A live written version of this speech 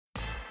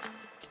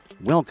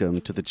Welcome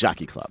to the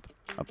Jockey Club,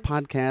 a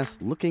podcast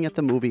looking at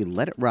the movie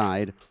Let It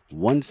Ride,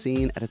 one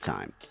scene at a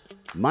time.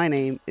 My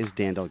name is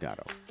Dan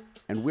Delgado,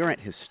 and we're at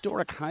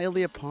historic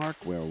Hialeah Park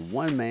where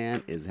one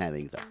man is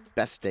having the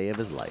best day of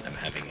his life. I'm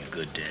having a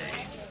good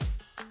day.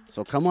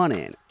 So come on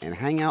in and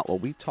hang out while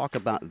we talk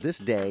about this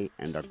day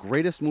and the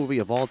greatest movie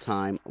of all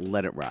time,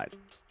 Let It Ride.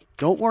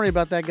 Don't worry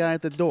about that guy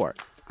at the door.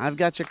 I've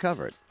got you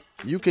covered.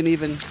 You can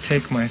even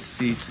take my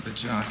seat to the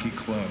Jockey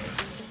Club.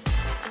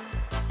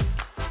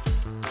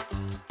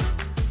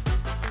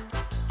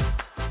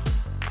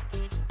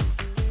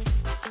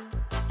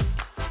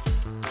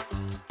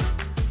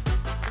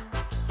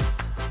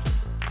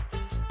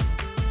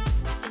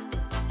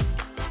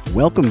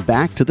 Welcome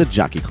back to the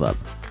Jockey Club.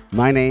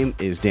 My name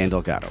is Dan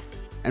Delgado,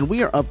 and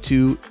we are up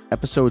to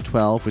episode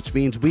 12, which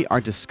means we are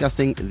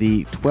discussing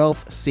the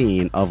 12th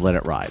scene of Let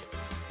It Ride.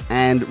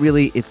 And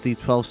really, it's the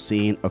 12th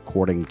scene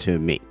according to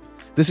me.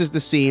 This is the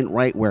scene,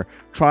 right, where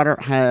Trotter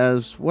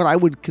has what I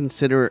would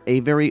consider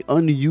a very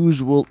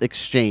unusual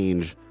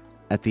exchange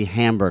at the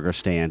hamburger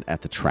stand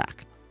at the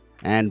track.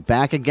 And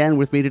back again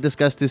with me to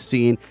discuss this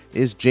scene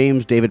is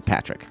James David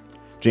Patrick.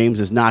 James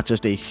is not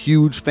just a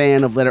huge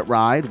fan of Let It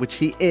Ride, which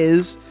he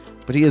is,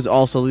 but he is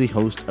also the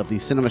host of the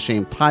Cinema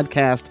Shame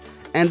podcast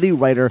and the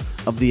writer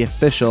of the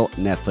official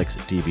Netflix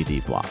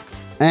DVD blog.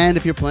 And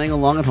if you're playing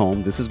along at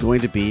home, this is going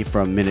to be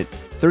from minute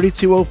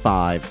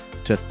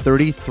 32:05 to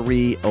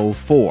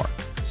 33:04.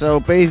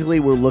 So basically,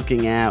 we're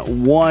looking at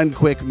one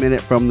quick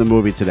minute from the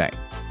movie today.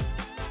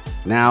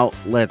 Now,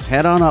 let's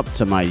head on up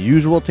to my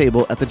usual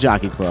table at the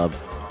Jockey Club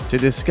to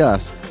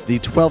discuss the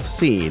 12th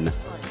scene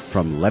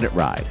from Let It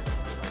Ride.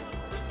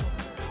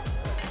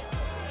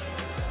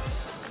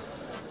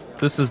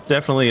 This is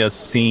definitely a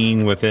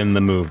scene within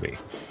the movie.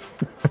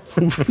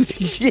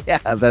 Yeah,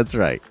 that's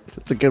right.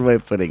 That's a good way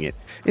of putting it.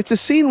 It's a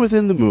scene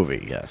within the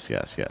movie. Yes.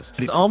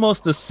 It's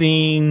almost a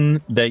scene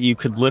that you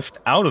could lift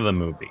out of the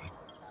movie.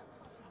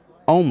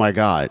 Oh my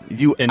God.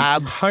 You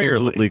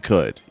absolutely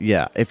could.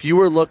 Yeah. If you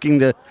were looking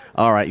to,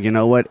 all right, you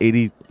know what?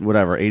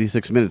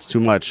 86 minutes, too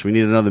much. We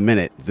need another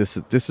minute. This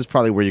is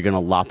probably where you're going to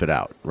lop it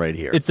out right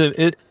here. It's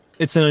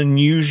an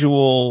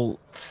unusual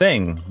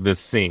thing,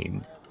 this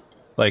scene.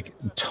 Like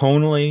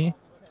tonally,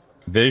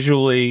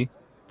 visually,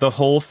 the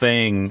whole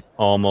thing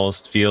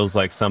almost feels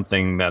like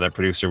something that a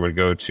producer would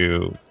go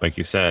to, like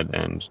you said,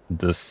 and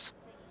this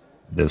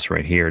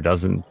right here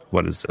doesn't.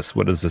 What is this?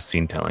 What is this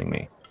scene telling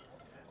me?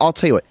 I'll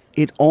tell you what,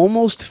 it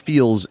almost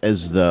feels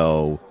as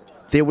though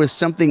there was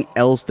something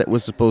else that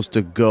was supposed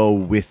to go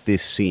with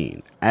this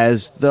scene.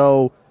 As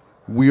though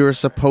we were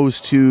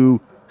supposed to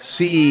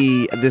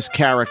see this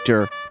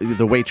character,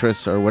 the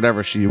waitress or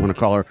whatever you want to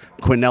call her,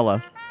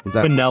 Quinella.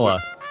 Quinella.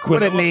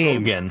 What a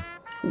name. Hogan.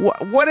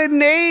 What a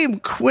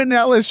name.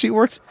 Quinella, she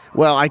works.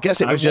 Well, I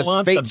guess it was just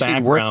want fate. The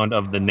background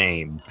of the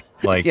name.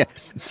 Like,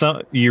 yes.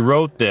 So you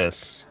wrote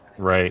this,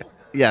 right?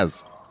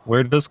 Yes.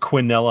 Where does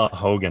Quinella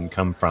Hogan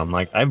come from?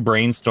 Like, I've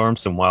brainstormed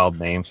some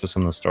wild names for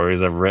some of the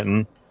stories I've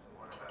written,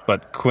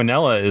 but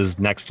Quinella is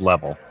next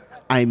level.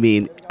 I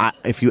mean,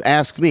 if you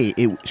ask me,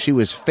 she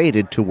was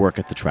fated to work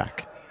at the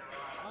track.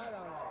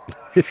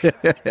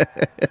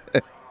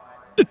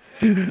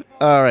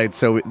 All right.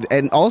 So,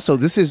 and also,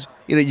 this is,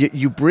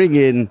 you bring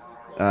in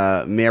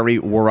Mary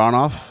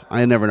Woronov.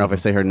 I never know if I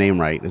say her name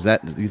right. Do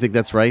you think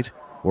that's right?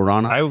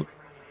 Woronov?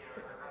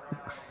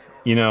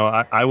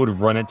 I would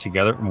run it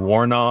together.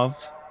 Warnov.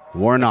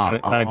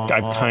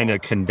 I've kind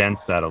of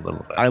condensed that a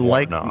little bit. I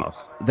like Warnov.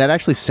 That.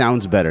 Actually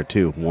sounds better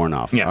too.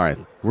 Warnov. Yeah. All right,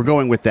 we're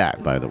going with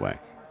that. By the way,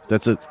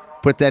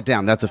 put that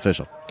down. That's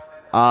official.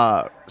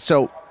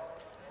 So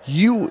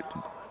you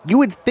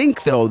would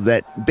think though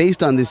that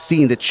based on this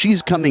scene that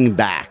she's coming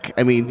back.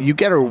 I mean, you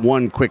get her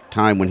one quick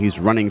time when he's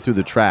running through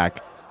the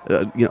track,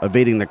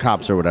 evading the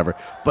cops or whatever,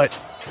 but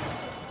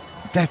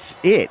that's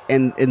it.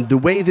 And the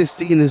way this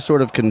scene is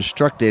sort of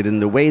constructed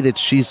and the way that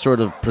she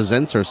sort of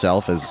presents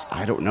herself as,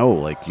 I don't know,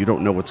 like you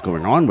don't know what's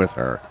going on with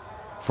her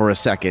for a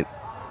second.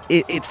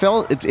 It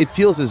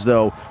feels as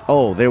though,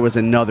 there was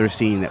another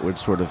scene that would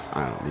sort of,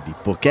 I don't know, maybe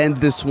bookend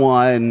this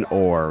one,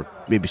 or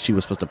maybe she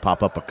was supposed to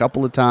pop up a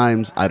couple of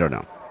times. I don't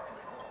know.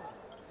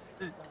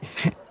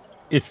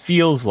 It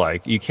feels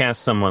like you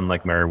cast someone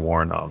like Mary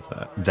Woronov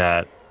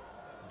that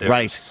there's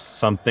right.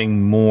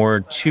 something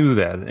more to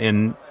that.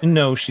 And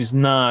no, she's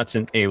not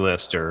an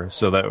A-lister,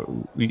 so that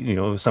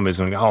if somebody's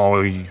going to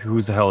go,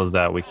 who the hell is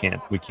that? We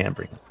can't bring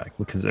it back,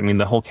 because I mean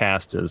the whole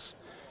cast is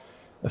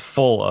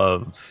full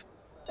of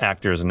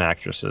actors and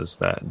actresses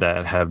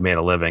that have made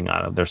a living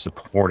out of their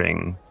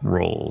supporting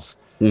roles.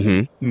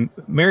 Mm-hmm.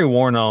 Mary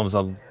Woronov is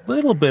a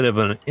little bit of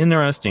an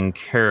interesting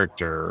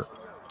character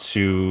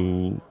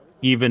to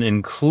even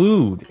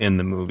include in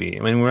the movie.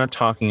 I mean, we're not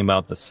talking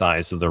about the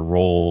size of the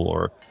role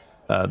or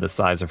the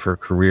size of her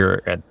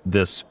career at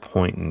this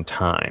point in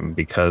time,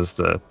 because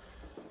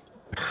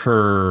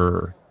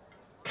her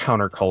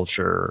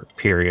counterculture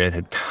period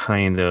had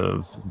kind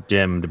of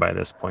dimmed by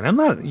this point. I'm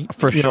not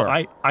For you know,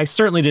 sure. I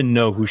certainly didn't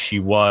know who she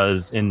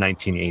was in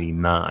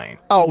 1989.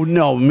 Oh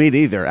no, me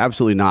neither.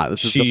 Absolutely not.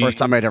 This is the She- first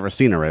time I'd ever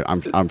seen her.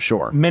 I'm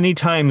sure. Many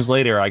times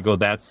later, I go,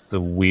 "That's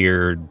the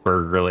weird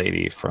burger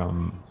lady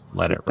from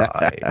Let It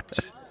Ride."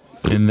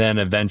 And then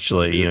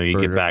eventually, you know, you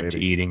get Burger back to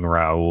lady. eating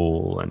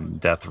Raoul and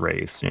Death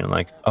Race, and you're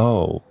like,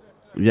 "Oh,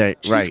 Yeah,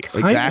 she's right.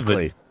 kind of a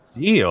Exactly.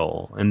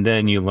 deal." And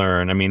then you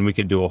learn. I mean, we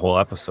could do a whole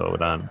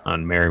episode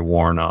on Mary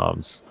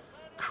Warnov's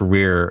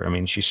career. I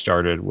mean, she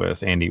started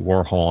with Andy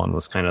Warhol and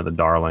was kind of the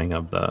darling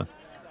of the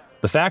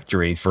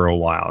factory for a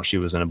while. She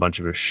was in a bunch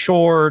of his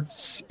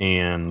shorts,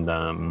 and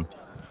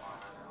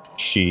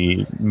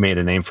she made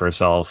a name for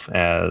herself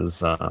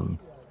as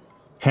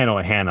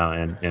Hanoi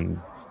Hannah in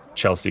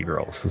Chelsea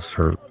Girls. This is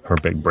her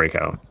big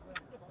breakout.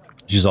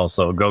 She's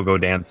also a go-go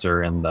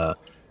dancer in the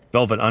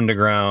Velvet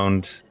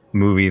Underground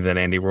movie that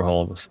Andy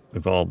Warhol was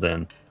involved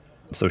in.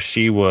 So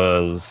she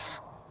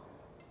was,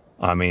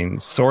 I mean,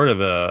 sort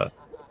of a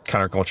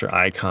counterculture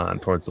icon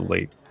towards the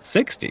late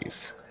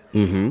 60s.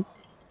 Mm-hmm.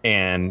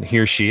 And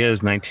here she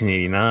is,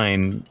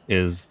 1989,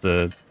 is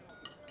the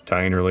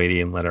diner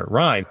lady in Let It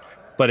Ride.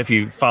 But if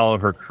you follow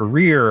her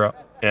career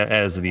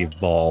as it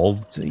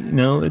evolved, you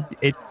know,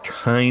 it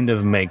kind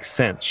of makes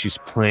sense. She's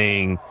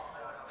playing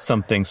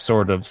something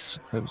sort of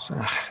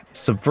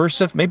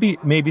subversive,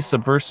 maybe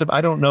subversive. I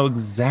don't know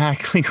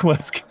exactly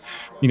what's,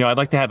 you know, I'd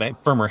like to have a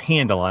firmer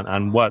handle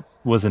on what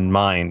was in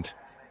mind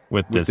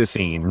with this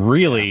scene.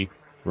 Really,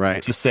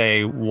 Right. to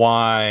say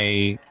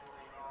why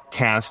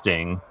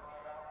casting,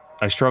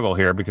 I struggle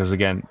here because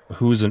again,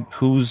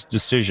 whose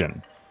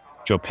decision?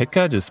 Joe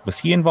Pitka, was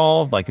he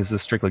involved? Like, is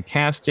this strictly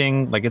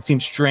casting? Like, it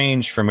seems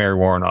strange for Mary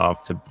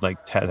Warnoff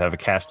to have a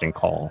casting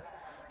call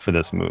for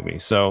this movie.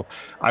 So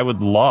I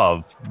would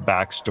love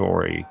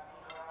backstory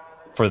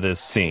for this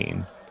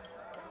scene,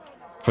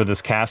 for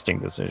this casting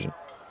decision.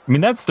 I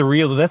mean, that's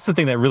the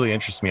thing that really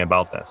interests me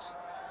about this,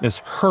 is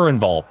her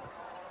involvement.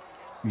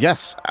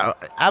 Yes,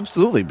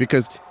 absolutely.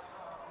 Because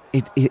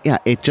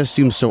it just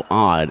seems so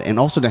odd, and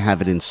also to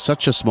have it in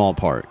such a small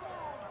part.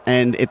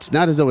 And it's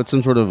not as though it's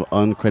some sort of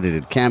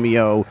uncredited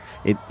cameo.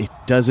 It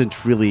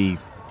doesn't really,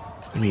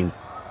 I mean,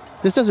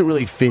 this doesn't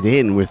really fit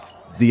in with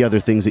the other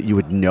things that you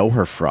would know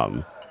her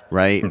from,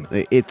 right?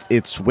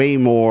 It's way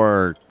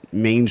more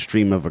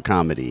mainstream of a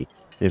comedy,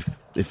 if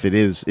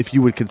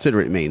you would consider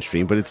it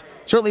mainstream, but it's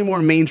certainly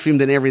more mainstream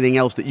than everything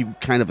else that you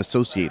kind of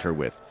associate her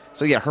with.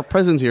 So yeah, her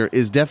presence here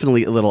is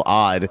definitely a little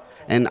odd,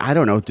 and I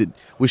don't know.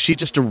 Was she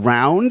just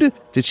around?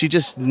 Did she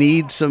just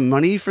need some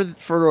money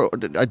for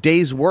a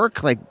day's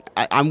work? Like,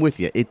 I'm with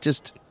you.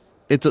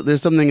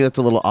 There's something that's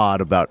a little odd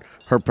about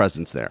her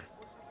presence there.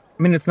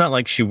 I mean, it's not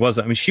like she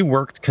wasn't. I mean, she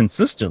worked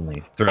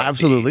consistently throughout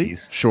Absolutely, the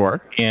 80s,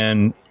 sure.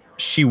 and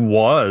she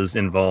was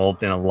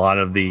involved in a lot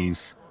of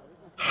these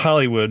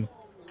Hollywood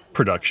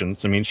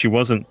productions. I mean, she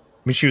was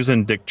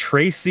in Dick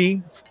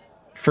Tracy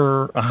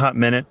for a hot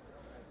minute.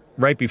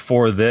 Right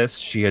before this,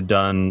 she had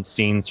done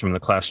scenes from The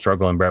Class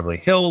Struggle in Beverly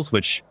Hills,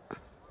 which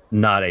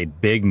not a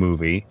big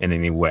movie in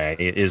any way.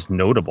 It is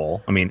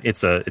notable. I mean,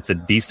 it's a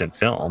decent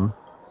film.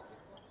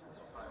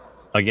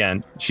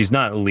 Again, she's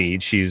not a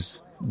lead.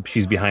 She's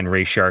behind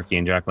Ray Sharkey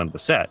and Jacqueline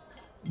Bisset,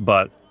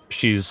 but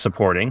she's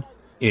supporting.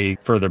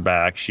 Further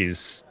back,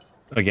 she's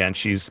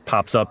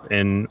pops up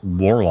in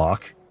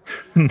Warlock.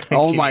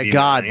 Oh my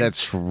God, 1989,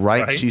 that's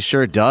right. right? She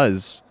sure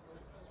does.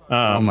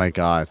 Oh my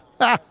God.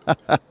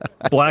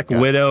 Black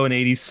Widow in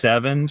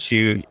 '87.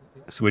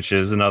 Which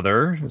is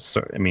another.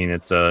 I mean,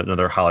 it's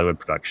another Hollywood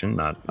production,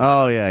 not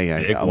Oh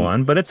yeah. big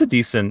one, but it's a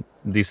decent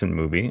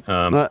movie.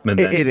 And then-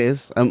 It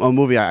is a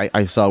movie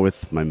I saw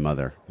with my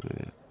mother.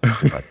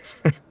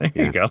 there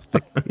you go.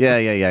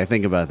 Yeah. I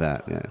think about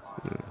that. Yeah.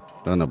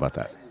 Don't know about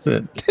that.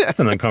 It's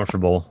an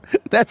uncomfortable.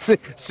 That's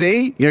it.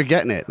 See, you're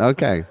getting it.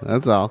 Okay,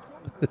 that's all.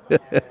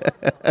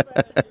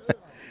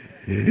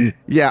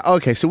 Yeah.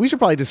 Okay. So we should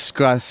probably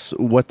discuss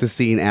what the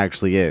scene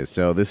actually is.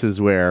 So this is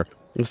where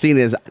the scene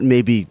is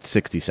maybe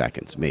 60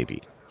 seconds.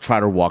 Maybe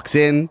Trotter walks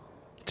in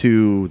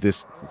to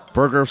this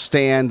burger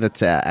stand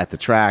that's at the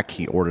track.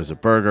 He orders a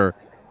burger,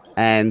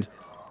 and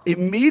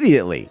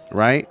immediately,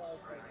 right,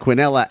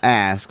 Quinella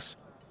asks,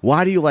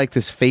 "Why do you like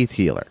this faith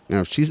healer?"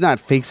 Now she's not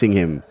facing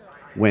him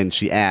when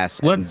she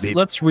asks.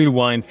 Let's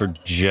rewind for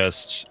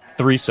just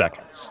 3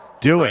 seconds.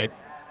 Do it.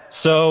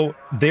 So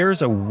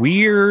there's a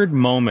weird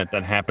moment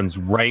that happens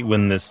right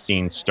when this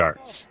scene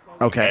starts.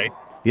 Okay.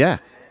 Yeah.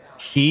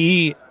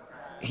 He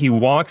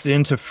walks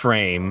into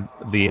frame.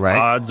 The Right.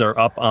 odds are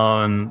up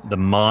on the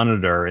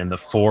monitor in the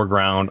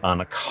foreground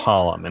on a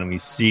column, and we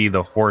see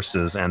the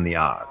horses and the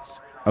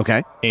odds.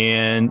 Okay.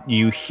 And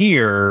you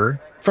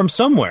hear from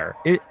somewhere.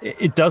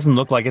 It doesn't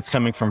look like it's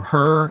coming from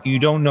her. You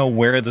don't know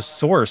where the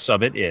source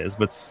of it is,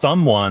 but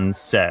someone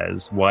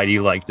says, "Why do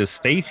you like this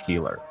faith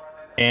healer?"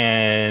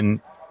 And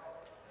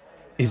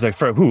he's like,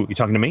 "For who? You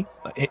talking to me?"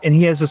 And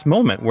he has this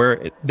moment where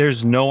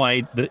there's no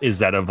idea. Is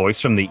that a voice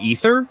from the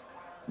ether?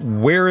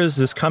 Where is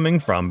this coming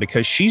from?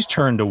 Because she's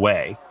turned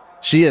away.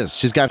 She is.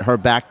 She's got her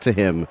back to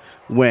him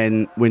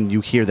when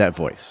you hear that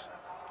voice.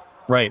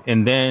 Right.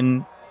 And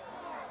then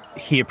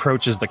he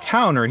approaches the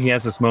counter. He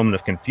has this moment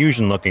of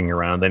confusion looking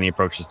around. Then he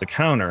approaches the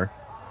counter.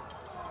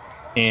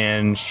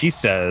 And she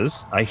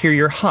says, I hear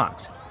you're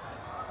hot.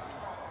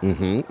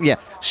 Mm-hmm. Yeah,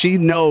 she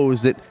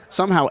knows that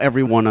somehow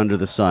everyone under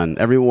the sun,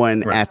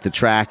 everyone Right. at the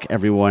track,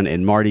 everyone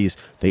in Marty's,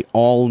 they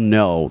all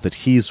know that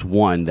he's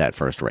won that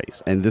first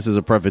race. And this is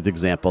a perfect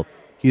example.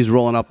 He's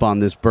rolling up on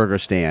this burger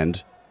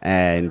stand,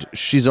 and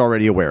she's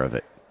already aware of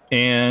it.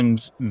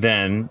 And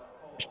then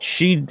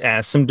she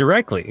asks him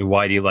directly,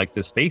 why do you like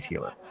this faith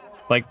healer?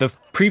 Like the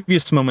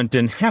previous moment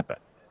didn't happen.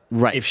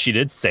 Right. If she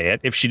did say it,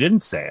 if she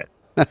didn't say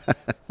it.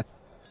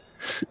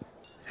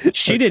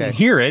 She didn't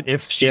hear it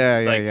if she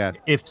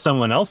if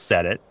someone else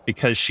said it,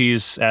 because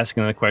she's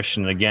asking the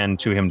question again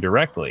to him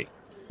directly.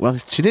 Well,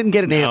 she didn't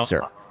get an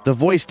answer. The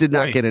voice did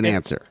not Right. get an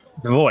answer.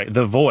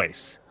 The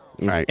voice.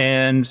 Right.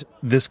 And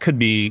this could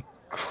be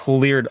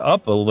cleared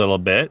up a little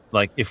bit,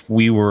 like if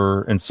we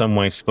were in some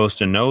way supposed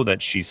to know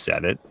that she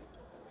said it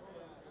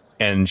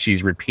and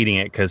she's repeating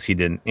it because he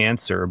didn't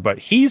answer, but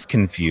he's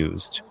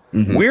confused.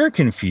 Mhm. We're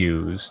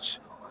confused.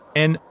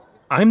 And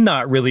I'm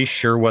not really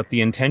sure what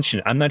the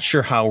intention. I'm not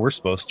sure how we're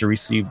supposed to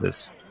receive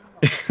this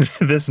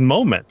this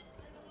moment.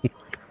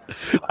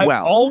 I've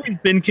Well- always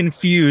been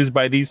confused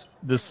by this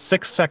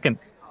 6-second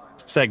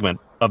segment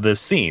of this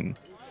scene.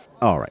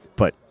 All right,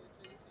 but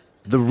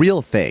the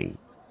real thing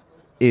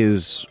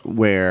is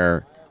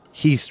where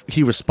he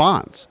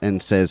responds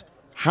and says,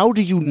 "How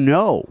do you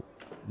know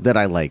that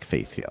I like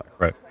Faith Healer?"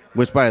 Right.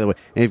 Which, by the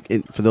way,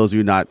 for those of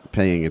you not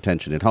paying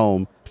attention at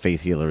home,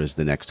 Faith Healer is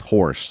the next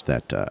horse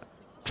that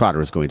Trotter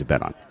is going to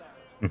bet on.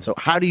 So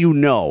how do you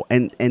know?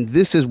 And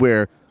this is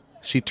where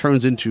she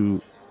turns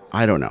into,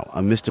 I don't know,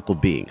 a mystical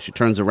being. She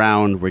turns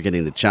around. We're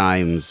getting the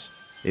chimes.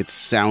 It's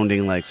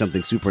sounding like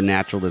something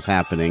supernatural is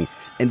happening.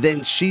 And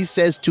then she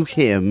says to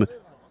him,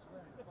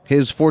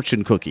 his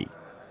fortune cookie.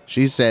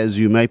 She says,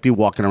 you might be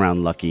walking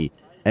around lucky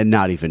and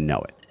not even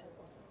know it.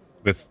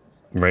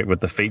 With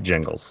the fate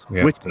jingles.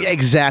 Yeah.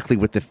 Exactly,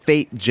 with the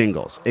fate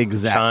jingles.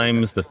 Exactly.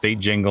 Chimes, the fate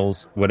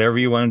jingles, whatever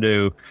you want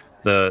to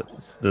do,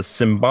 the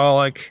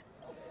symbolic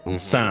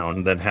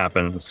sound that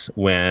happens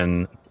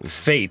when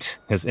fate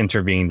has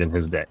intervened in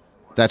his day.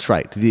 That's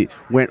right.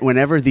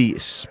 Whenever the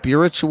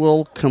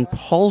spiritual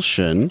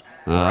compulsion,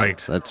 Right.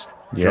 That's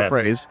your Yes.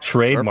 phrase.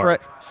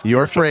 Trademark.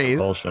 Your Spiritual phrase.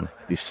 compulsion.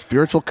 The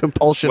spiritual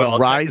compulsion Well,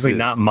 rises. technically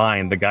not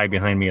mine. The guy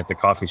behind me at the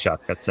coffee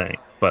shop kept saying,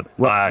 but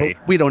Well, I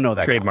but we don't know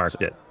that guy, trademarked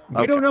so- it.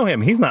 Okay. We don't know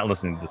him. He's not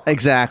listening to this.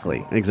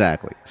 Exactly.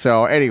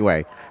 So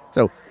anyway,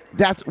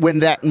 that's when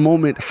that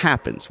moment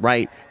happens,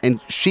 right?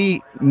 And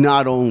she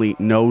not only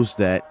knows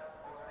that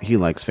he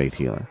likes Faith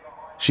Healer,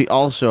 she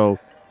also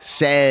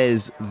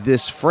says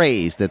this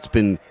phrase that's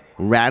been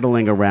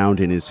rattling around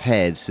in his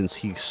head since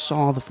he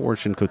saw the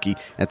fortune cookie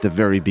at the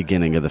very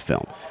beginning of the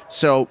film.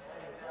 So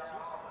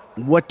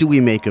what do we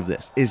make of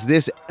this? Is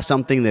this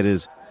something that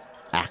is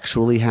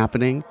actually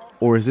happening,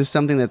 or is this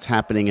something that's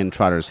happening in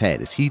Trotter's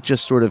head? Is he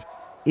just sort of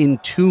in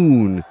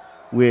tune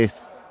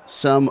with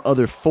some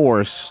other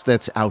force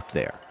that's out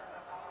there?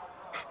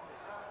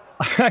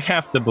 I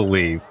have to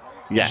believe,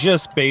 Yes.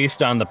 just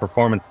based on the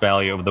performance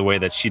value of the way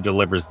that she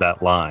delivers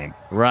that line,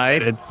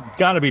 Right? it's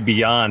got to be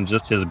beyond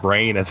just his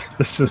brain at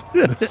this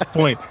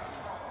point.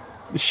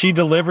 She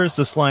delivers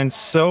this line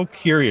so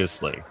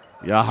curiously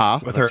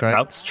with her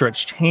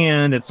outstretched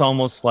hand. It's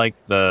almost like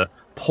the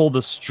pull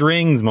the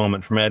strings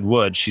moment from Ed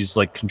Wood. She's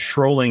like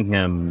controlling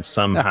him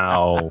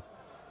somehow.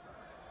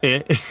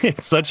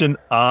 It's such an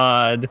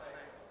odd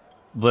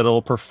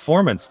little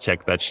performance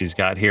tick that she's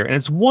got here, and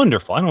it's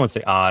wonderful. I don't want to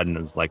say odd and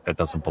it's like that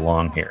doesn't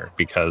belong here,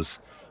 because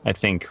I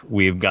think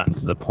we've gotten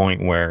to the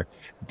point where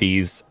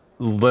these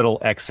little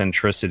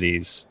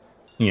eccentricities,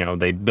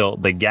 they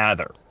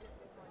gather,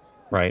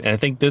 right? And I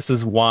think this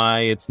is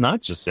why it's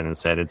not just in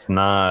his head. It's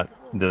not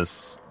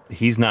this.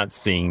 He's not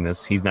seeing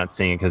this. He's not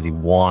seeing it because he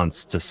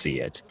wants to see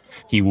it.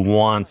 He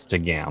wants to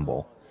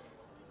gamble.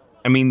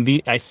 I mean,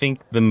 I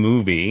think the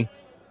movie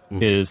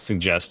is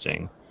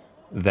suggesting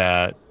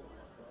that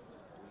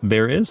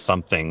there is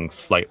something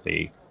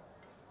slightly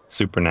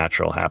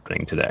supernatural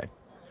happening today.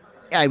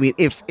 I mean,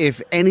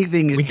 if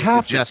anything is We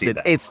have to see suggested,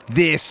 that. it's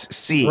this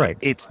scene. Right.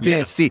 It's this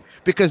Yes. scene.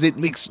 Because it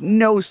makes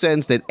no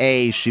sense that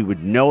A, she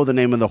would know the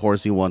name of the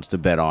horse he wants to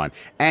bet on,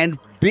 and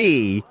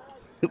B,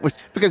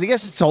 because he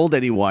hasn't told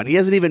anyone. He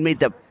hasn't even made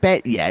the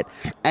bet yet.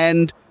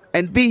 And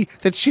B,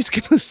 that she's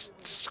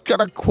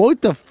gonna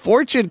quote the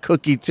fortune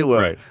cookie to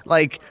him. Right.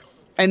 Like,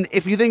 and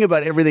if you think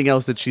about everything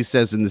else that she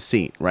says in the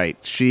scene, right?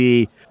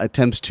 She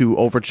attempts to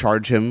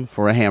overcharge him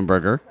for a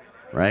hamburger,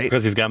 right?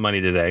 Because he's got money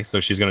today, so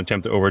she's going to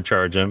attempt to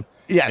overcharge him.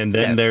 Yes, and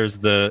then yes. there's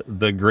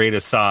the great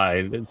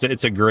aside.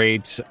 It's a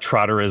great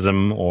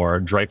Trotterism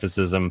or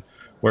Dreyfusism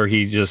where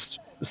he just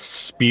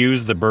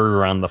spews the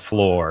burger on the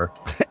floor.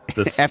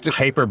 This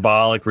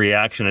hyperbolic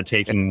reaction of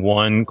taking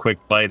one quick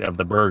bite of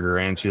the burger,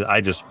 and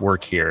I just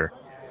work here.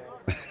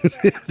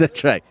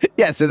 That's right.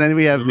 Yes, and then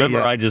we have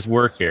Remember, I just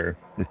work here.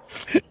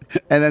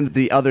 and then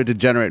the other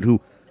degenerate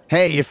who,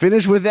 hey, you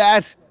finished with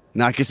that?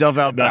 Knock yourself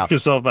out, pal. Knock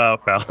yourself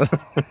out, pal.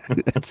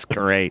 That's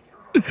great.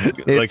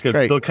 Like it's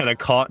great. still kind of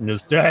caught in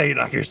his, hey,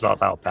 knock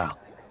yourself out, pal.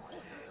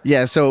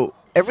 Yeah, so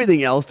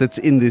everything else that's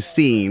in this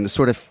scene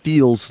sort of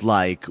feels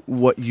like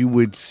what you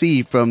would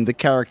see from the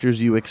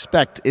characters you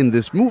expect in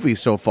this movie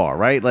so far,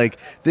 right? Like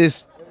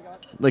this,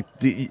 like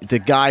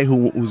the guy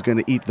who's going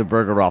to eat the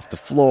burger off the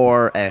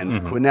floor,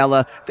 and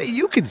Quinella,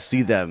 you could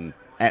see them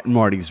at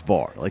Marty's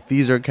bar. Like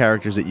these are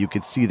characters that you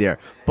could see there,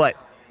 but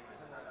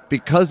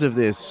because of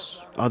this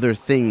other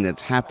thing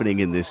that's happening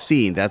in this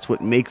scene, that's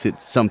what makes it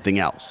something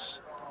else.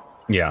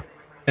 Yeah,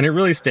 and it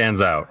really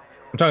stands out.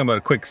 I'm talking about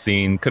a quick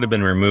scene, could have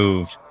been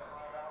removed.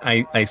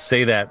 I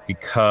say that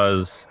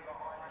because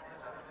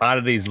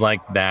oddities like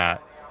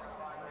that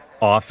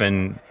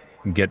often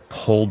get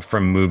pulled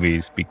from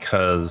movies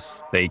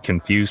because they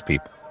confuse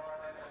people.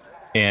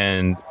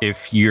 And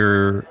if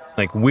you're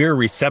like, we're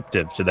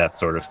receptive to that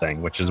sort of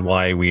thing, which is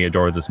why we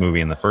adore this movie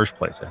in the first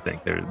place. I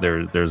think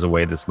there's a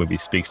way this movie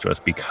speaks to us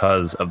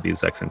because of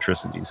these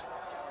eccentricities.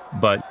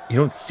 But you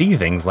don't see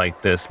things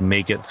like this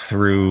make it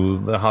through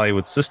the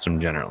Hollywood system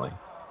generally.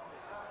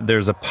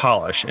 There's a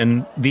polish,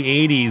 and the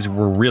 80s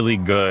were really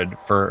good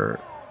for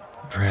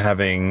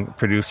having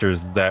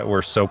producers that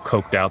were so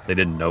coked out they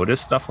didn't notice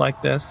stuff like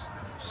this.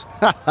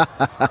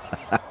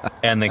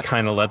 And they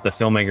kind of let the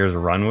filmmakers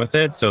run with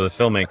it. So the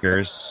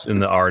filmmakers and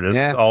the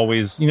artists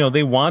always,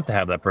 they want to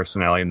have that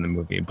personality in the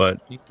movie, but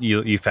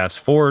you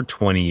fast forward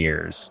 20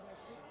 years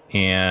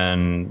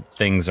and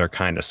things are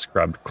kind of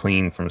scrubbed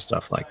clean from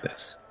stuff like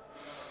this.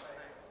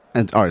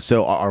 And all right,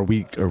 so are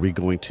we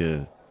going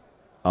to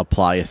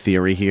apply a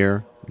theory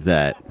here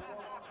that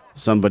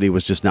somebody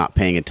was just not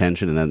paying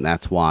attention and then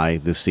that's why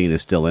this scene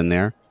is still in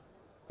there?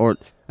 Or,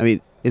 I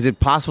mean, is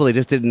it possible they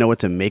just didn't know what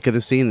to make of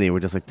the scene? They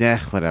were just like,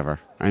 whatever.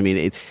 I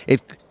mean,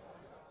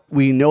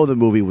 we know the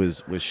movie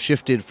was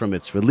shifted from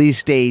its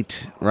release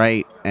date,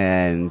 right?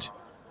 And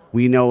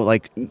we know,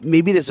 like,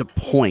 maybe there's a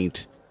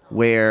point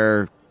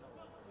where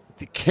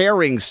the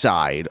caring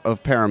side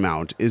of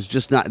Paramount is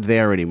just not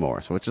there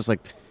anymore. So it's just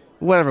like,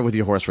 whatever with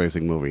your horse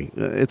racing movie.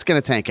 It's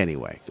going to tank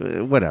anyway.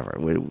 Whatever.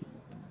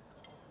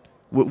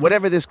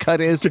 Whatever this cut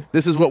is,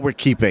 this is what we're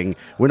keeping.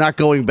 We're not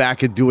going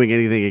back and doing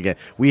anything again.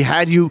 We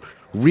had you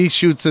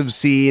reshoot some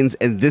scenes,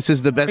 and this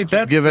is the best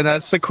you've given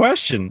us. That's the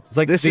question. It's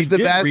like, this is the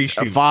best.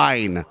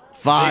 Reshoot.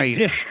 Fine.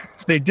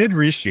 They did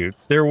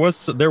reshoots. There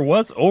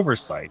was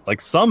oversight. Like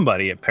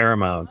somebody at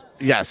Paramount,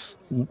 yes,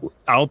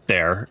 out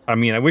there. I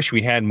mean, I wish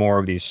we had more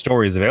of these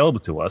stories available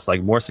to us.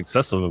 Like more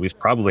successful movies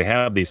probably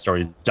have these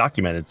stories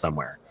documented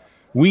somewhere.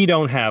 We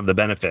don't have the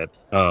benefit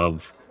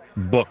of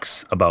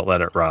books about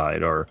Let It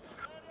Ride or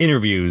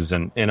interviews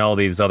and all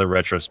these other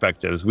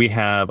retrospectives. We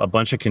have a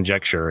bunch of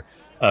conjecture,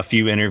 a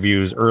few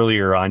interviews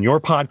earlier on your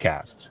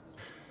podcast.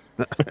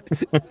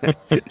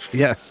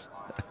 Yes.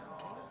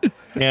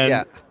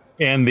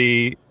 And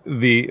the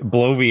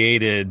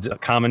bloviated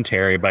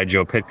commentary by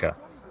Joe Pytka.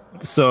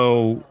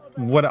 So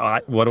what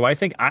do I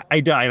think?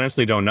 I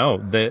honestly don't know.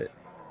 That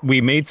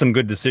we made some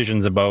good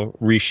decisions about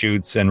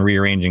reshoots and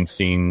rearranging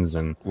scenes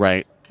and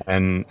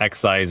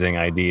excising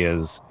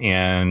ideas,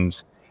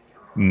 and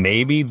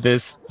maybe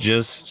this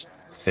just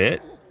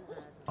fit.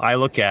 I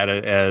look at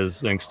it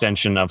as an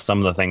extension of some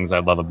of the things I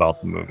love about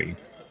the movie.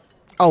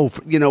 Oh,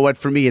 you know what?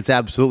 For me, it's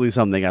absolutely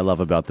something I love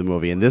about the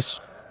movie. And this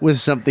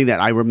was something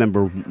that I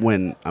remember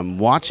when I'm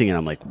watching it,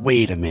 I'm like,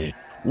 wait a minute,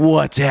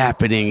 what's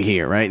happening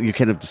here, right? You're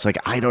kind of just like,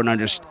 I don't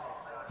understand.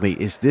 Wait,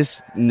 is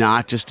this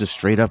not just a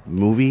straight up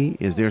movie?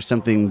 Is there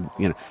something,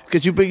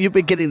 because you've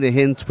been getting the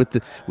hints with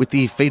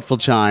the fateful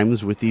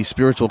chimes, with the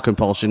spiritual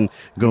compulsion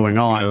going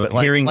on,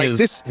 but hearing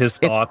his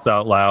thoughts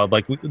out loud,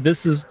 like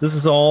this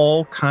is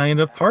all kind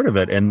of part of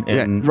it,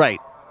 and right.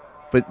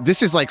 But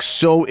this is like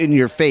so in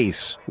your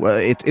face. Well,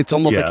 it's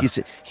almost like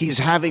he's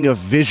having a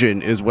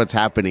vision, is what's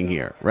happening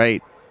here,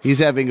 right? He's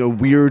having a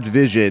weird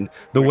vision.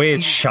 The way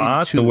it's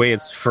shot, the way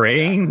it's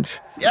framed.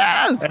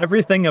 Yes.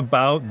 Everything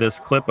about this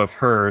clip of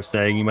her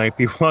saying you might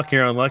be walking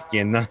around lucky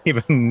and not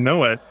even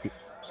know it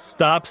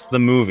stops the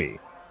movie.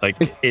 Like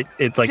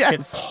it's like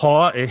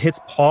it hits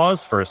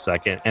pause for a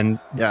second. And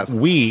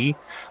we,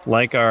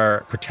 like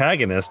our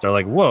protagonist, are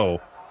like,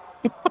 whoa.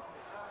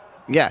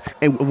 Yeah.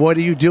 And what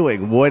are you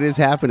doing? What is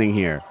happening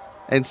here?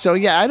 And so,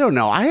 I don't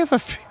know. I have a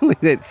feeling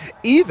that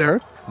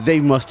either they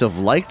must have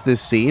liked this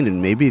scene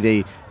and maybe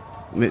they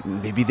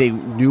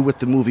knew what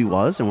the movie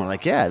was and were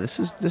like,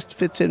 this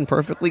fits in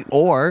perfectly.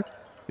 Or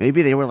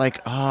maybe they were like,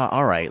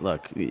 all right,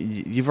 look,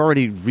 you've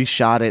already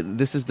reshot it.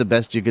 This is the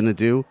best you're going to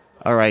do.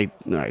 All right.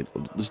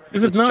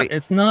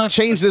 It's not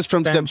change this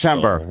from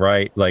September.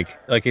 Right. Like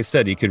I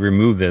said, you could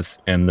remove this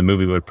and the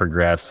movie would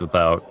progress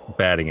without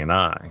batting an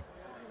eye.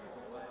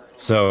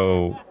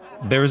 So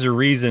there's a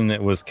reason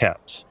it was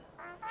kept.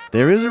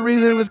 There is a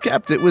reason it was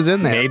kept. It was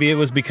in there. Maybe it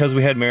was because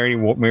we had Mary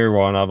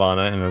Woronov on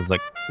it, and it was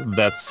like,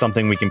 that's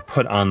something we can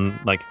put on,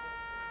 like,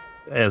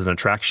 as an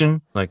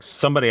attraction. Like,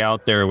 somebody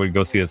out there would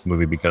go see this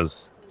movie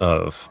because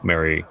of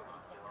Mary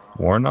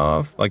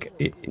Woronov. Like,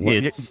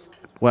 it's...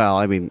 Well,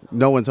 I mean,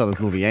 no one saw this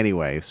movie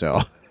anyway,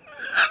 so...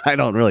 I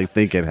don't really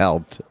think it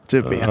helped,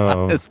 to be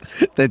honest.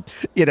 That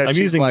I'm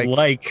she's using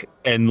like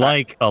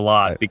a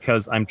lot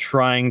because I'm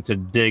trying to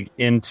dig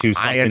into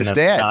something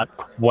that's not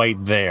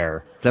quite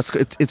there.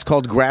 It's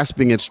called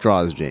grasping at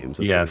straws, James.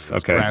 Yes,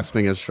 okay.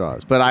 Grasping at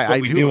straws. But I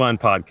do on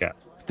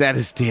podcasts. That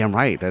is damn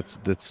right.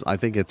 That's. I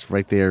think it's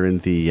right there in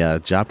the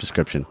job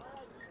description.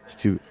 It's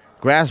to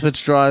grasp at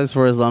straws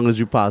for as long as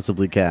you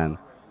possibly can.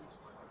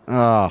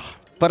 Oh,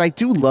 but I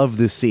do love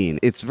this scene.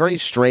 It's very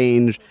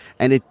strange,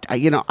 and in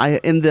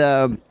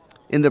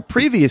the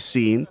previous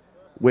scene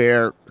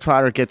where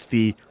Trotter gets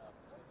the,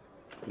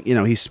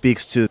 he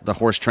speaks to the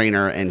horse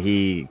trainer and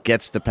he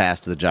gets the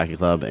pass to the Jockey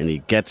Club and he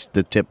gets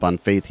the tip on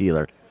Faith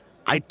Healer.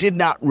 I did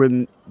not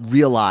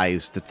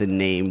realize that the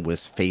name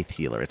was Faith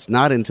Healer. It's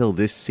not until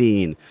this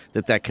scene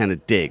that kind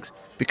of digs,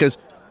 because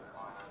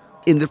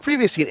in the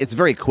previous scene, it's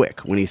very quick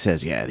when he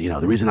says,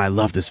 the reason I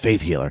love this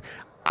Faith Healer.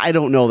 I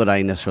don't know that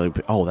I necessarily,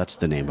 that's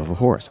the name of a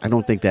horse. I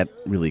don't think that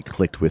really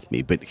clicked with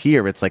me. But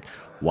here it's like,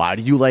 why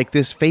do you like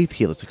this Faith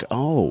Healer? It's like,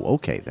 oh,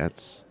 okay.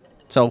 That's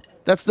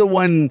the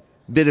one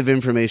bit of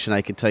information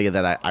I can tell you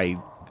that I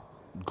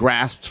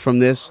grasped from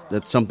this.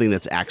 That's something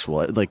that's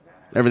actual. Like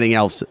everything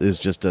else is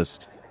just us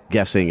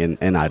guessing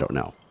and I don't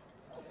know.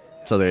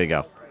 So there you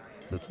go.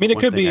 It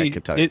could be.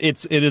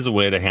 It is a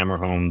way to hammer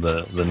home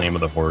the name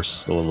of the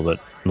horse a little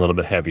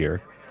bit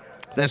heavier.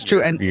 That's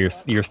true, and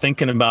you're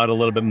thinking about it a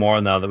little bit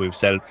more now that we've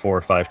said it 4 or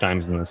 5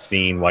 times in the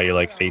scene. Why you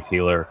like Faith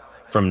Healer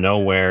from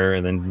nowhere,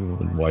 and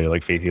then why you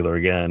like Faith Healer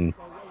again.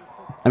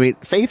 I mean,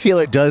 Faith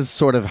Healer does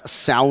sort of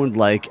sound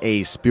like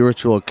a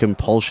spiritual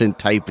compulsion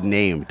type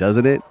name,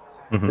 doesn't it?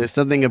 Mm-hmm. There's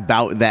something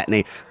about that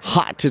name.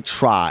 Hot to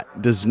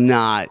Trot does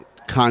not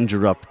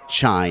conjure up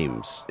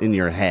chimes in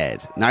your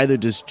head. Neither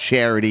does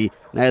Charity.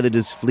 Neither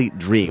does Fleet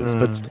Dreams.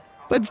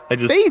 But I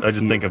just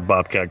think of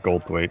Bobcat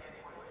Goldthwait,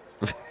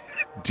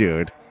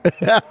 dude.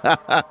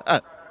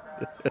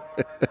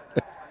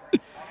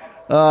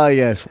 Oh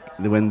yes,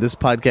 when this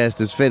podcast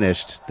is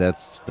finished,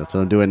 that's what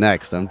I'm doing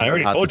next. I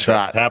already told you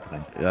what's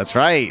happening. That's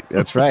right.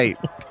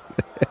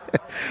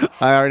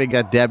 I already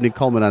got Dabney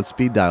Coleman on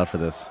speed dial for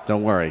this.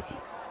 Don't worry.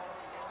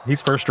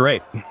 He's first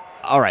rate.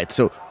 All right,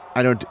 so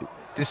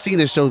this scene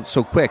is so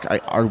quick.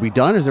 Are we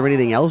done? Is there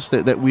anything else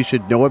that we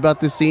should know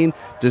about this scene?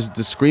 Does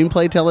the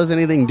screenplay tell us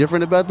anything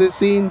different about this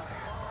scene?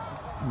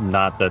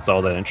 Not that's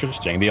all that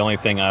interesting. The only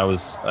thing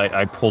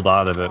I pulled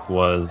out of it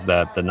was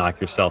that the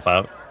knock yourself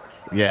out,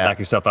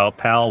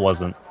 pal,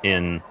 wasn't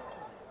in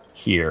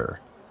here.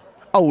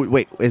 Oh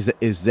wait,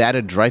 is that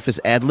a Dreyfuss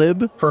ad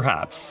lib?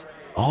 Perhaps.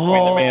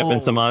 Oh, there may have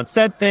been some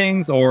on-set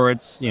things, or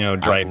it's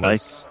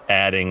Dreyfuss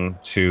adding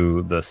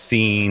to the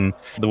scene.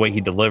 The way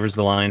he delivers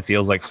the line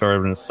feels like sort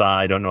of an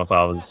aside. I don't know if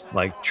I was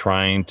like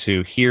trying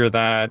to hear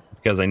that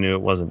because I knew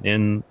it wasn't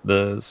in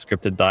the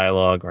scripted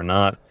dialogue or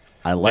not.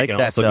 I like that. I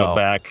can also go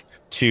back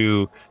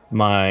to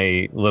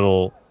my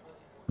little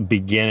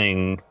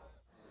beginning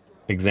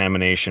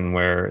examination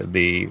where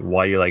the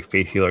why you like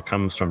Faith Healer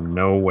comes from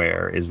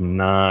nowhere is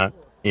not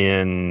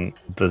in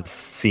the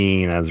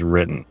scene as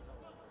written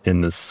in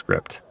the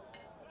script.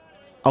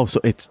 Oh, so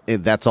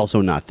that's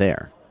also not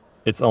there.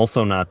 It's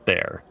also not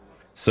there.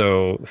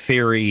 So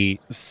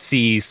theory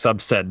C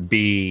subset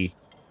B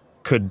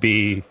could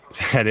be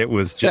that it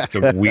was just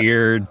a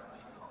weird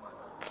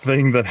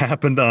thing that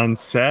happened on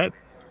set.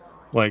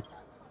 Like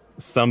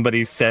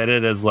somebody said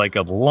it as like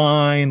a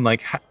line,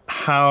 like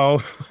how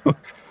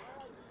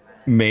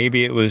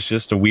maybe it was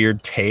just a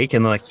weird take,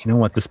 and like, you know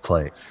what, this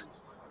plays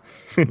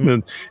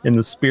in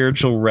the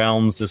spiritual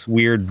realms. This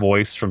weird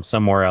voice from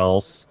somewhere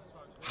else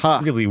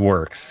really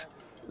works.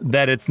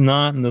 That it's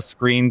not in the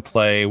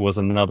screenplay was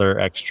another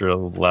extra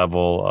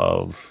level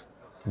of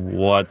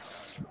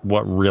what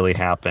really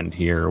happened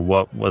here.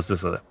 What was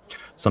this?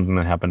 Something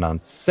that happened on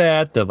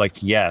set that,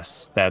 like,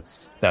 yes,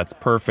 that's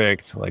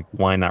perfect. Like,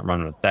 why not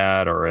run with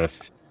that? Or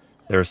if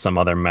there's some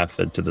other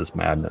method to this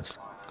madness.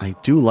 I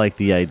do like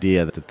the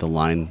idea that the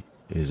line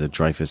is a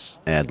Dreyfuss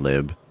ad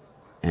lib,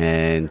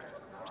 and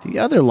the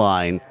other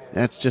line,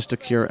 that's just a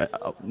cure.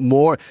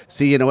 More.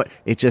 See, you know what?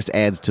 It just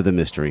adds to the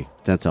mystery.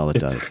 That's all it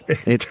does.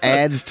 It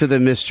adds to the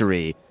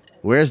mystery.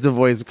 Where's the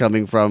voice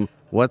coming from?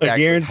 What's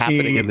actually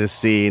happening in this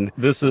scene?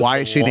 This is why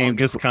the is she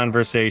longest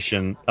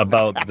conversation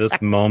about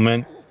this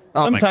moment.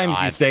 Sometimes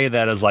you say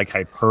that as like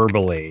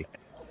hyperbole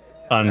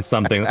on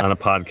something, on a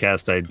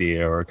podcast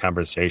idea or a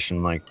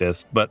conversation like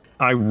this, but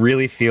I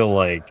really feel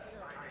like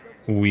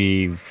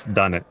we've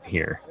done it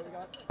here.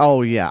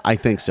 Oh, yeah, I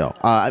think so.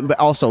 But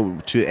also,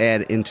 to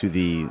add into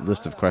the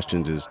list of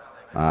questions is,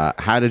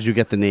 how did you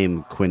get the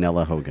name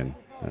Quinella Hogan?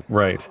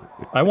 Right.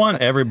 I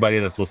want everybody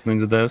that's listening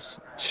to this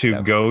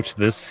to go to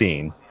this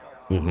scene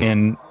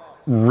and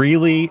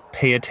really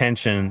pay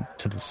attention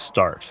to the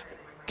start.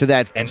 To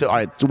that, all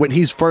right, so when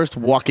he's first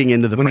walking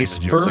into the frame. When he's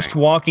first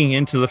walking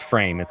into the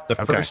frame, it's the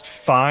first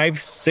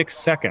 5-6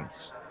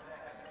 seconds.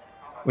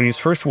 When he's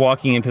first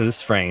walking into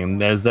this frame,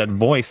 there's that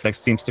voice that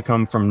seems to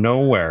come from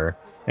nowhere,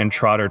 and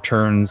Trotter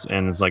turns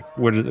and is like,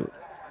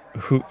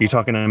 who, you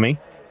talking to me?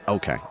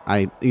 Okay.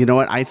 You know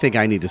what? I think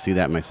I need to see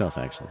that myself,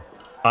 actually.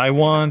 I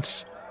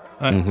want...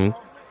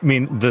 I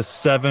mean, the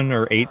 7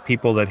 or 8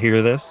 people that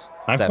hear this,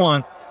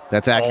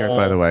 That's accurate,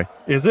 by the way.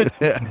 Is it?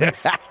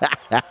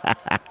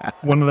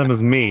 One of them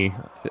is me.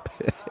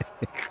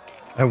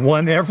 I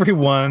want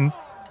everyone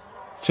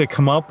to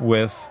come up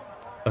with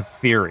a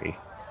theory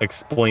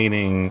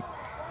explaining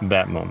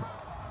that moment.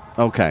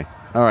 Okay.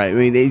 All right. I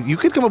mean, you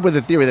could come up with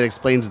a theory that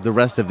explains the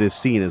rest of this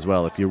scene as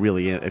well if you're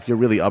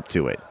really up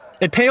to it.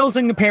 It pales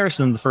in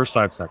comparison to the first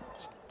 5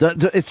 seconds.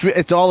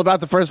 It's all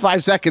about the first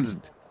 5 seconds.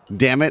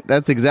 Damn it.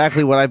 That's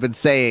exactly what I've been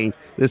saying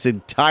this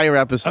entire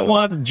episode. I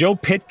want Joe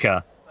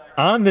Pytka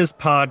on this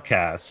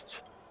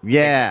podcast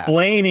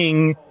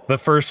explaining the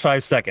first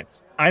 5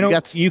 seconds.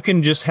 You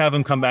can just have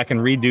him come back and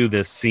redo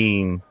this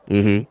scene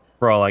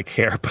for all I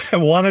care, but I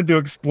wanted to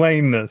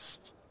explain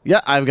this.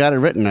 Yeah, I've got it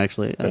written,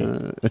 actually.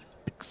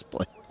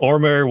 Explain. Or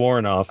Mary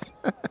Warnoff.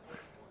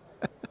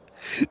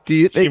 Do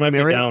you think she might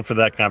be down for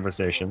that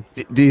conversation?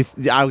 I was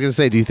going to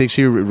say, do you think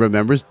she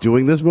remembers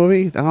doing this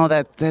movie? Oh,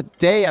 that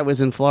day I was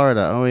in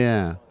Florida. Oh,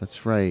 yeah,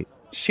 that's right.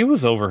 She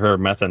was over her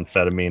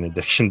methamphetamine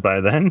addiction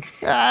by then.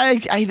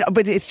 I know,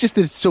 but it's just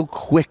that it's so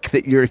quick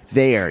that you're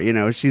there. You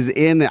know, she's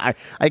in.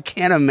 I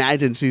can't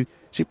imagine she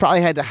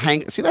probably had to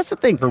hang. See, that's the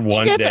thing. For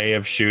one day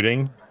of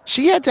shooting,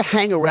 she had to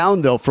hang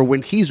around though for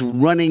when he's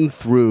running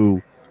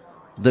through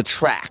the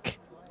track,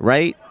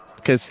 right?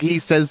 Because he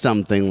says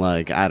something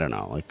like, I don't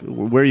know, like,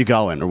 where are you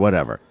going or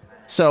whatever.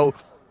 So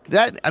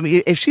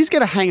if she's going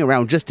to hang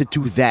around just to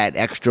do that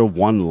extra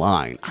one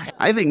line,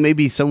 I think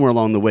maybe somewhere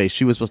along the way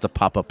she was supposed to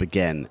pop up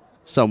again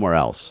somewhere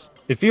else.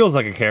 It feels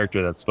like a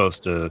character that's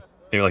supposed to,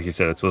 like you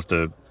said, it's supposed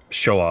to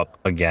show up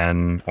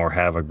again or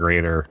have a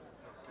greater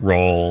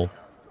role.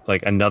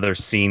 Like another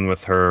scene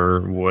with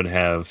her would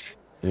have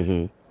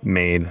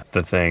made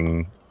the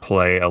thing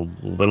play a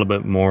little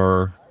bit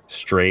more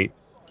straight.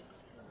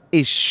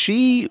 Is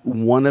she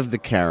one of the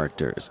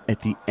characters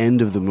at the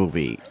end of the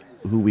movie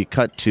who we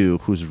cut to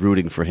who's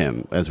rooting for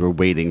him as we're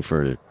waiting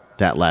for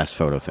that last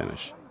photo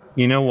finish?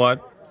 You know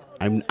what?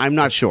 I'm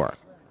not sure.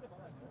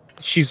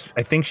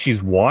 I think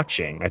she's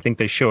watching. I think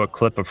they show a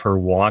clip of her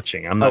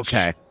watching. I'm not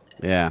okay.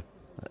 Sure. Yeah.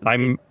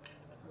 I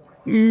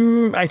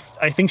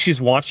think she's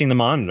watching the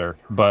monitor,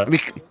 but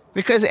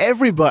because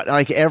everyone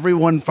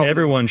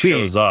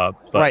shows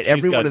up, but right? She's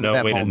everyone got is no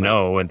that way moment. to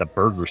know at the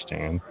burger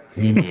stand,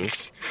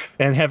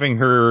 and having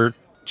her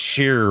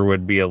cheer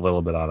would be a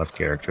little bit out of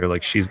character.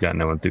 Like she's got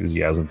no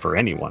enthusiasm for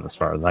anyone, as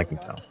far as I can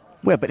tell.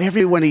 Well, but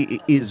everyone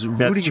is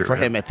rooting for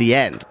him at the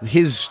end.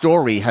 His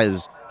story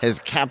has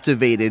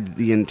captivated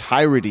the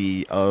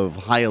entirety of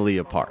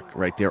Hialeah Park,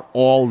 right? They're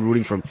all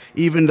rooting for him,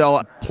 even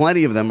though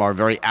plenty of them are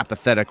very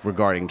apathetic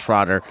regarding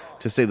Trotter,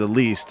 to say the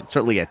least,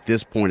 certainly at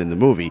this point in the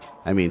movie.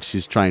 I mean,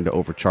 she's trying to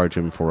overcharge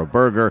him for a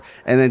burger,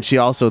 and then she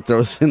also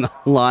throws in the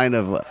line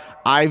of,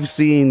 I've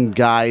seen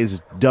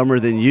guys dumber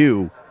than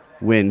you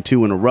win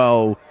 2 in a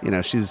row. You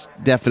know, she's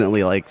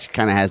definitely she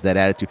kind of has that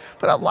attitude.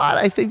 But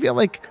I feel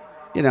like,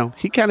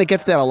 he kind of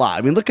gets that a lot.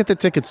 I mean, look at the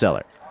ticket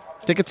seller.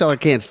 Ticket seller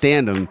can't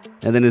stand him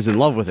and then is in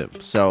love with him.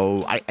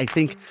 So I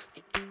think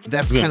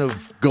that's kind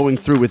of going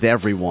through with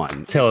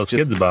everyone. Tell his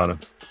kids about him.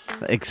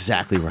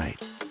 Exactly right.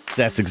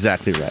 That's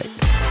exactly right.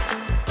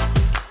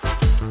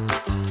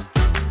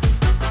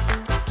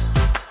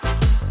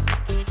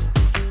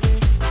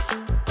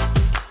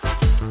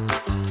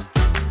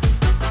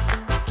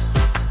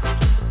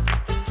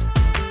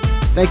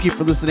 Thank you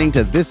for listening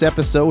to this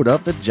episode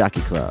of The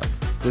Jockey Club.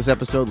 This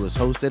episode was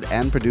hosted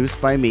and produced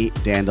by me,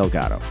 Dan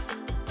Delgado.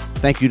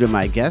 Thank you to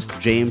my guest,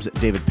 James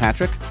David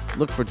Patrick.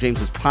 Look for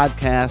James's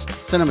podcast,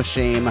 Cinema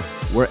Shame,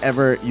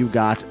 wherever you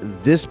got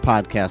this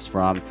podcast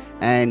from.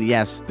 And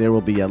yes, there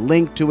will be a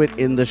link to it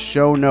in the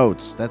show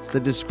notes. That's the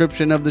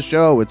description of the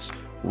show. It's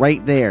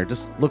right there.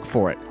 Just look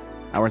for it.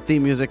 Our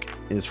theme music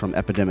is from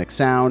Epidemic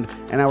Sound,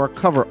 and our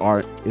cover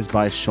art is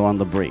by Sean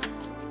Labrie.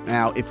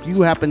 Now, if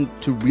you happen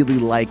to really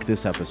like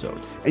this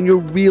episode, and you're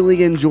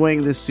really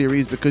enjoying this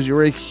series because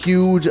you're a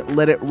huge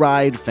Let It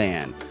Ride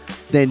fan,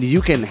 then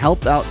you can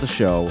help out the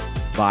show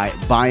by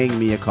buying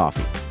me a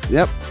coffee.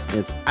 Yep,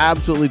 it's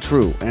absolutely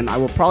true, and I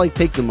will probably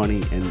take the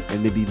money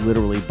and maybe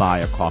literally buy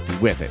a coffee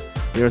with it.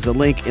 There's a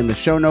link in the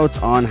show notes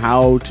on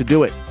how to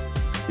do it.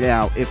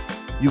 Now, if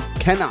you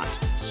cannot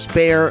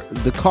spare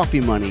the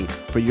coffee money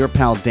for your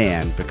pal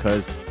Dan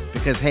because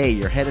hey,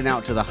 you're heading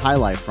out to the High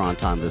Life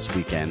Fronton this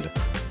weekend,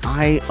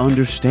 I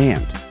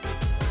understand.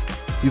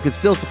 You can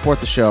still support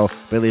the show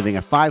by leaving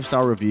a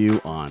 5-star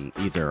review on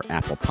either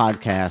Apple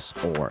Podcasts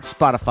or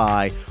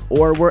Spotify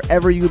or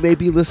wherever you may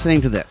be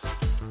listening to this.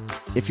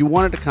 If you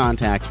want to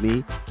contact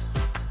me,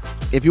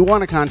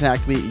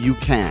 you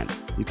can.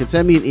 You can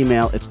send me an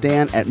email. It's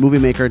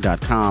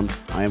dan@moviemaker.com.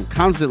 I am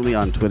constantly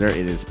on Twitter.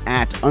 It is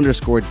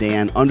 @_Dan_Delgado.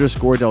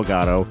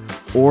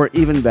 Or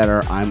even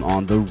better, I'm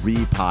on the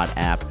Repod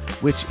app,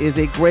 which is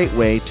a great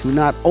way to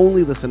not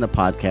only listen to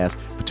podcasts,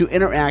 but to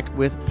interact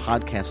with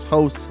podcast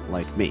hosts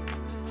like me.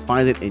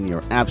 Find it in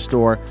your app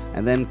store,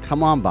 and then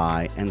come on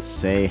by and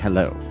say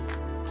hello.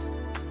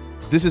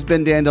 This has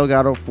been Dan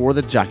Delgado for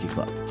The Jockey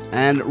Club.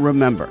 And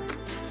remember,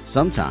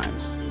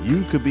 sometimes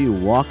you could be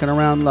walking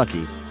around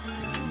lucky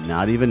and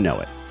not even know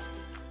it.